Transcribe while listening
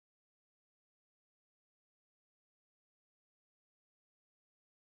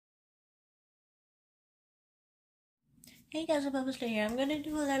Hey guys, I'm Bubbles here. I'm gonna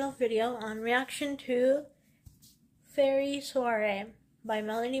do a little video on reaction to Faerie Soiree by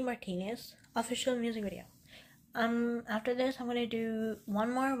Melanie Martinez, official music video. After this, I'm gonna do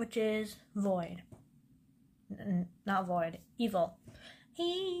one more, which is Void. Not Void, Evil.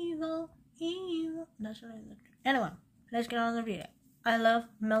 Evil. That's what I look. Anyway, let's get on the video. I love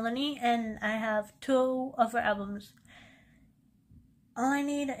Melanie, and I have 2 of her albums. All I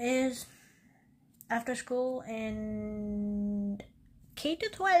need is After School and K to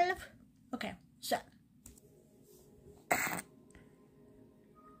 12. Okay, so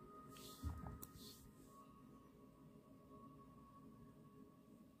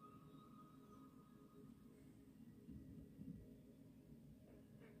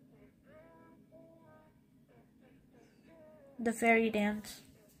the fairy dance.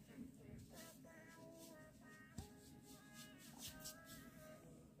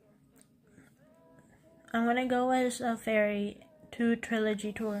 I'm gonna go as a Faerie 2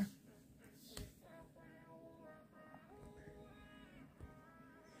 trilogy tour.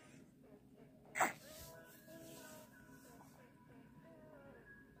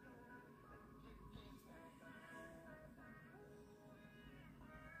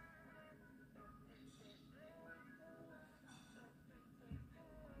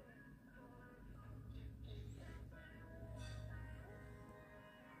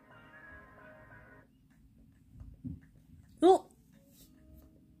 Ooh!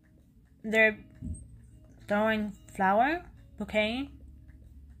 They're throwing flower bouquet.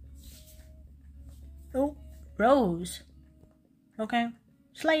 Oh, rose. Okay.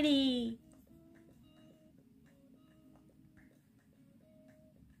 Slidey.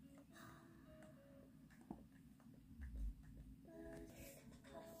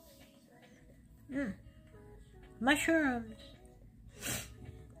 Mushrooms.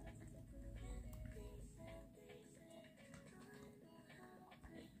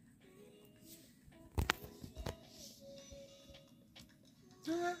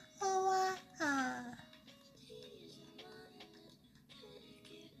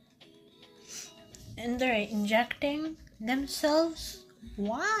 And they're injecting themselves?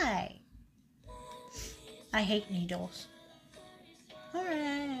 Why? I hate needles.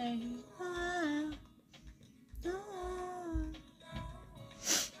 Alright.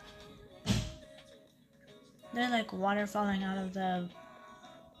 They're like water falling out of the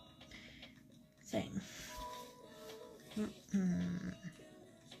thing.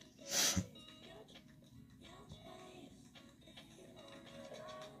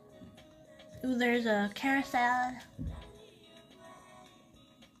 Ooh, there's a carousel.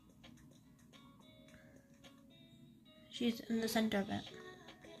 She's in the center of it.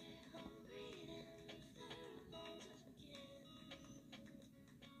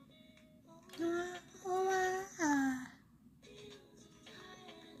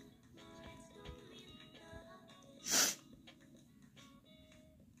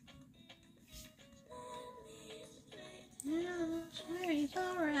 It's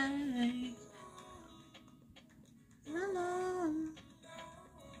alright.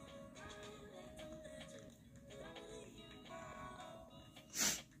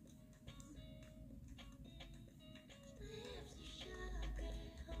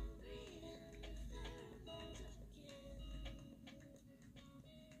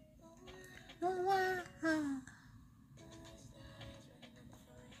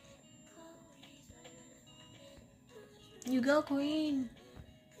 You go, queen.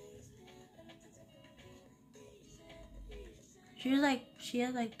 She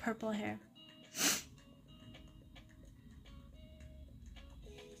has like purple hair.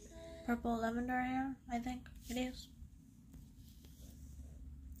 Purple lavender hair, I think it is.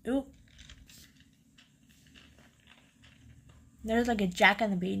 Ooh. There's like a Jack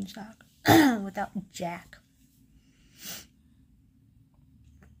and the Beanstalk without Jack.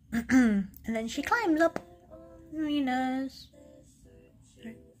 And then she climbs up Martinez.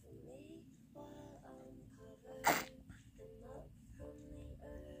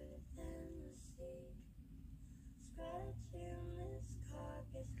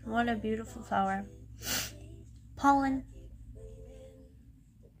 What a beautiful flower. Pollen.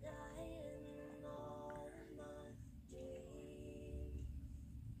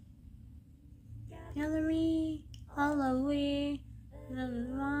 Gallery, Halloween.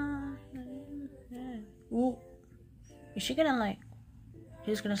 Ooh. Is she gonna like?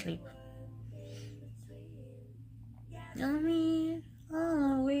 She's gonna sleep. Gallery,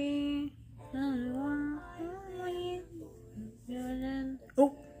 Halloween.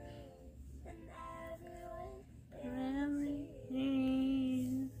 Oh.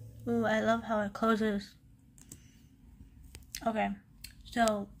 Ooh, I love how it closes. Okay,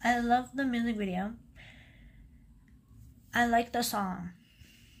 so I love the music video. I like the song.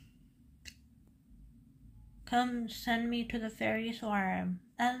 Come send me to the Faerie Soiree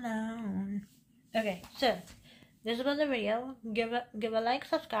alone. Okay, so this was the video. Give a like,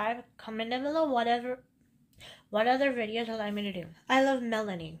 subscribe, comment down below what other videos you'd like me to do. I love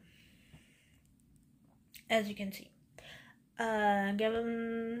Melanie, as you can see. I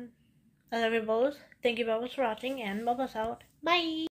love you both. Thank you both for watching, and Bubbles out. Bye.